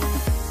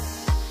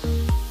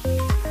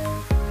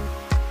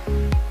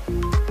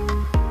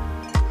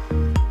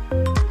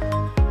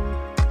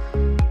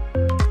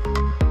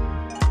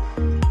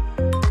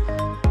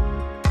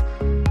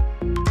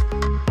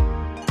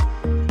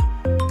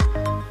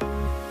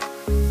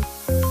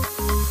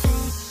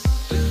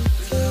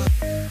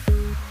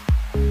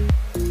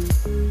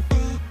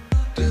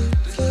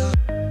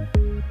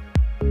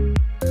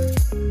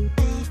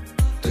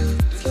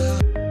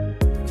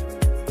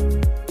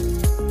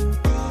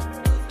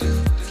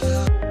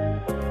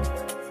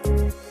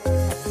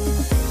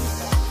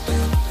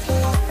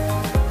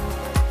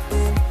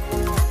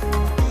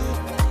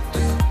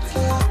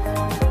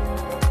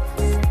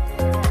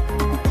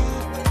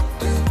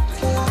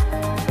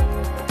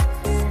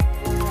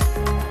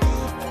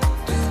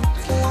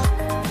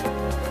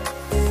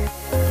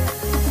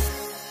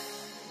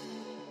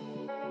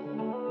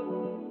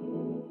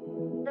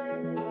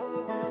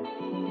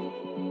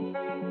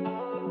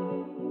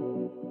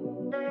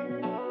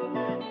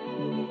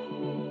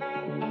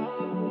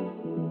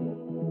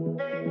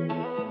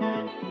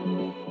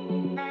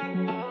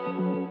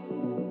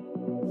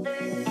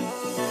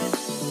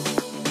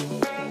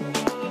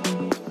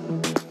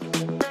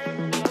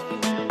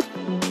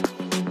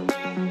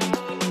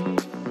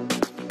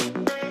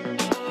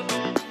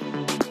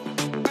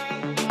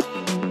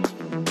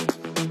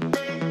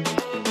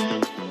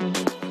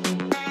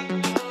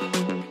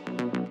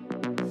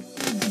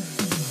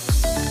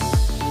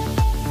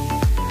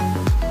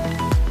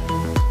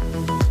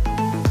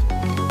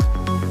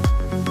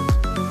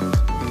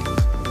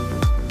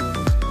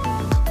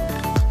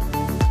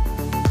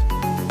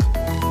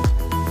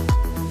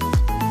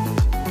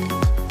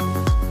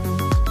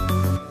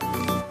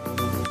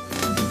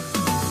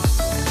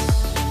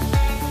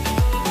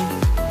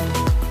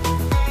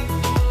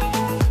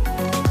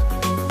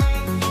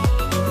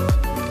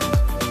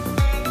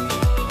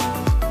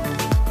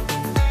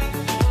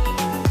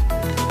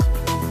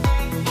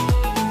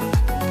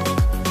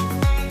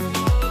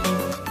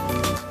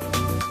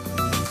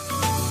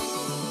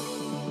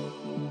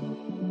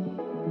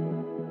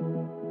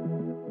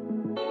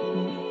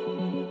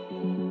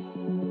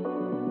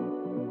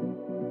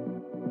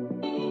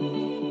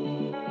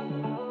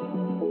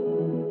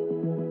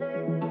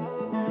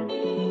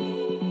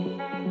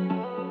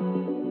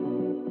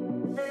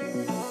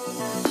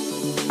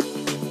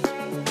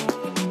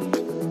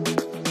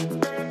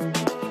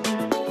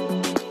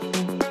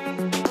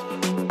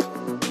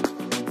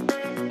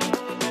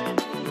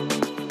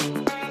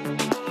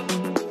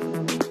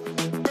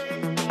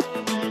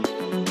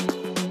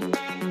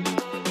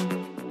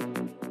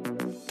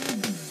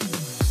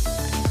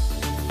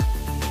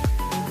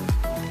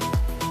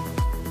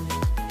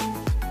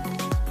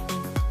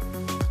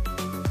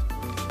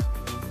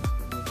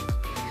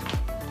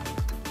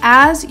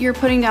 as you're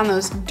putting down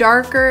those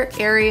darker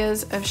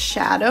areas of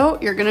shadow,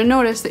 you're gonna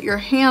notice that your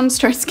hand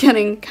starts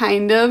getting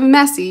kind of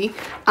messy,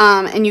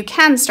 and you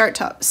can start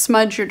to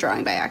smudge your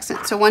drawing by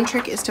accident. So one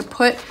trick is to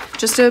put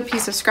just a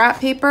piece of scrap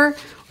paper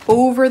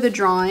over the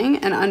drawing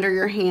and under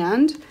your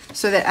hand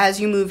so that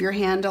as you move your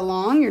hand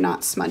along, you're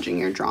not smudging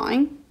your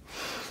drawing.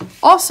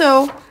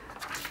 Also,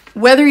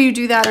 whether you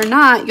do that or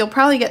not, you'll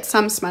probably get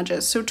some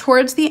smudges. So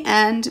towards the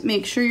end,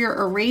 make sure you're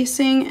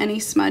erasing any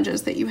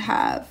smudges that you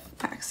have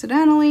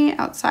accidentally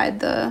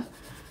outside the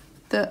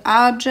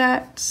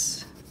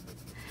objects.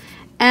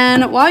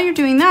 And while you're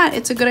doing that,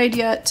 it's a good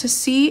idea to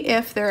see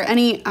if there are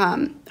any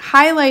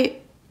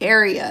highlight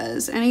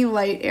areas, any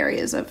light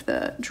areas of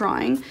the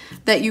drawing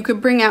that you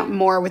could bring out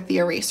more with the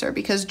eraser,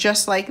 because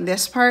just like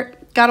this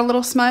part got a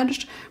little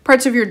smudged,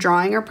 parts of your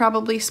drawing are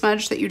probably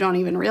smudged that you don't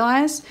even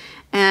realize.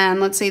 And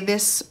let's say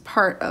this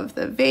part of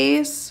the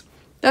vase,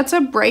 that's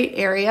a bright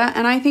area,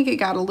 and I think it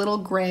got a little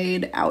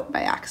grayed out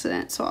by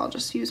accident. So I'll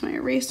just use my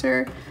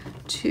eraser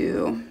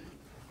to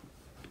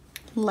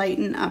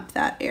lighten up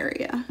that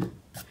area.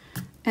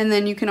 And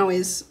then you can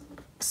always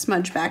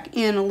smudge back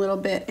in a little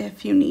bit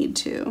if you need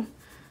to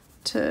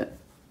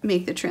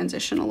make the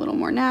transition a little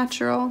more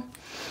natural.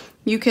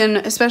 You can,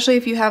 especially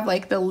if you have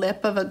like the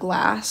lip of a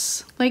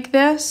glass like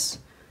this,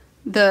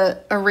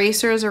 the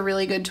eraser is a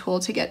really good tool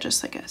to get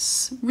just like a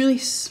really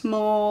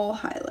small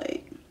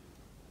highlight.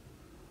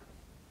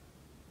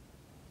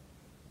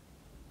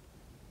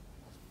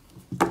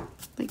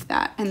 Like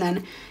that. And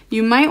then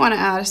you might want to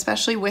add,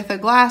 especially with a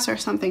glass or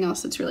something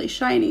else that's really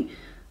shiny,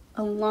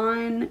 a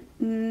line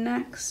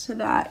next to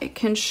that. It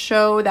can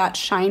show that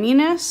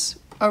shininess.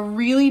 A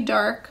really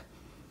dark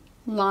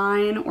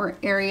line or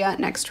area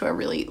next to a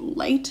really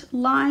light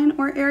line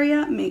or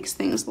area makes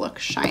things look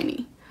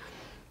shiny.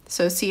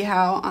 So see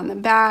how on the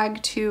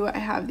bag too, I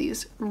have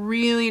these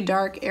really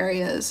dark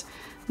areas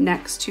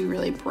next to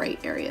really bright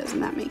areas,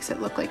 and that makes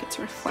it look like it's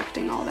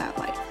reflecting all that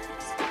light.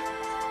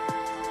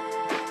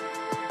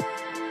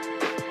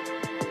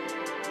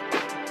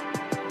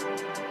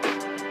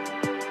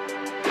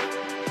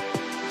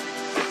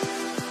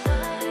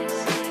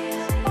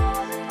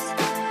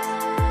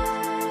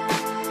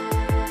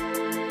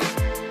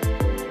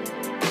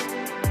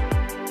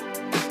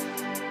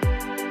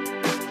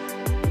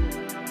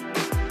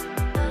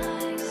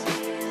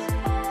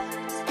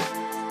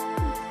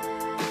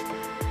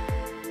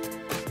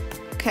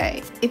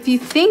 Okay, if you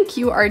think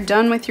you are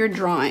done with your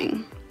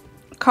drawing,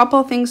 a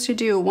couple things to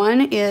do.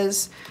 One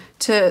is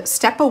to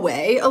step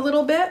away a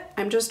little bit.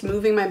 I'm just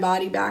moving my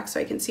body back so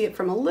I can see it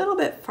from a little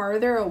bit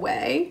farther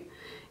away.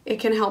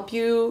 It can help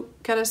you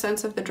get a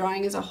sense of the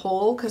drawing as a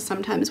whole, because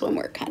sometimes when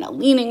we're kind of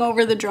leaning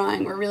over the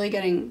drawing, we're really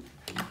getting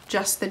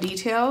just the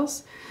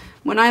details.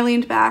 When I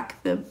leaned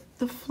back, the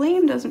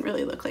flame doesn't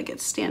really look like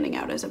it's standing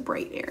out as a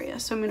bright area.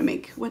 So I'm gonna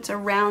make what's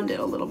around it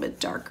a little bit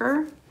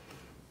darker,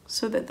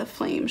 so that the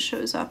flame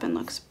shows up and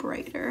looks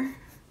brighter.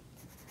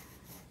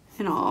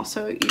 And I'll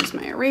also use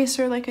my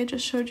eraser like I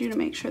just showed you to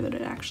make sure that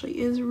it actually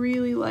is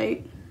really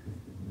light.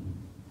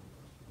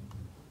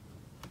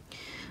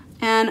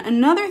 And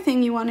another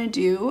thing you want to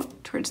do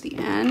towards the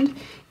end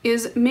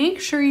is make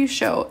sure you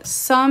show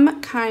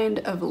some kind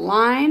of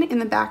line in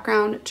the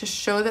background to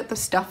show that the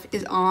stuff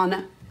is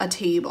on a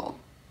table,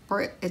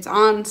 or it's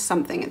on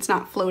something, it's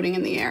not floating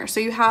in the air. So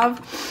you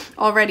have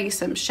already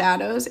some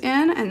shadows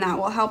in, and that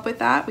will help with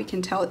that. We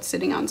can tell it's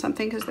sitting on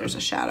something because there's a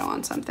shadow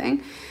on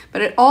something.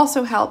 But it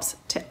also helps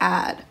to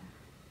add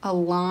a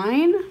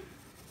line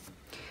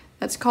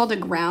that's called a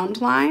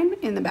ground line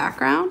in the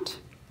background.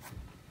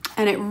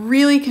 And it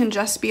really can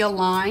just be a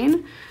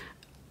line.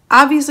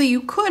 Obviously,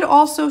 you could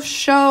also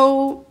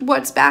show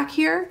what's back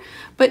here,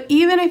 but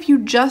even if you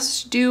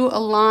just do a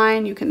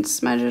line, you can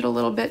smudge it a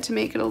little bit to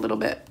make it a little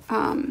bit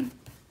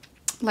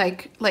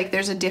like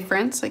there's a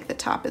difference, like the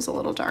top is a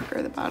little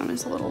darker, the bottom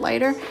is a little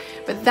lighter,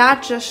 but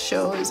that just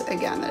shows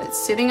again that it's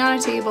sitting on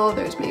a table,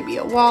 there's maybe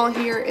a wall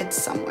here, it's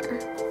somewhere.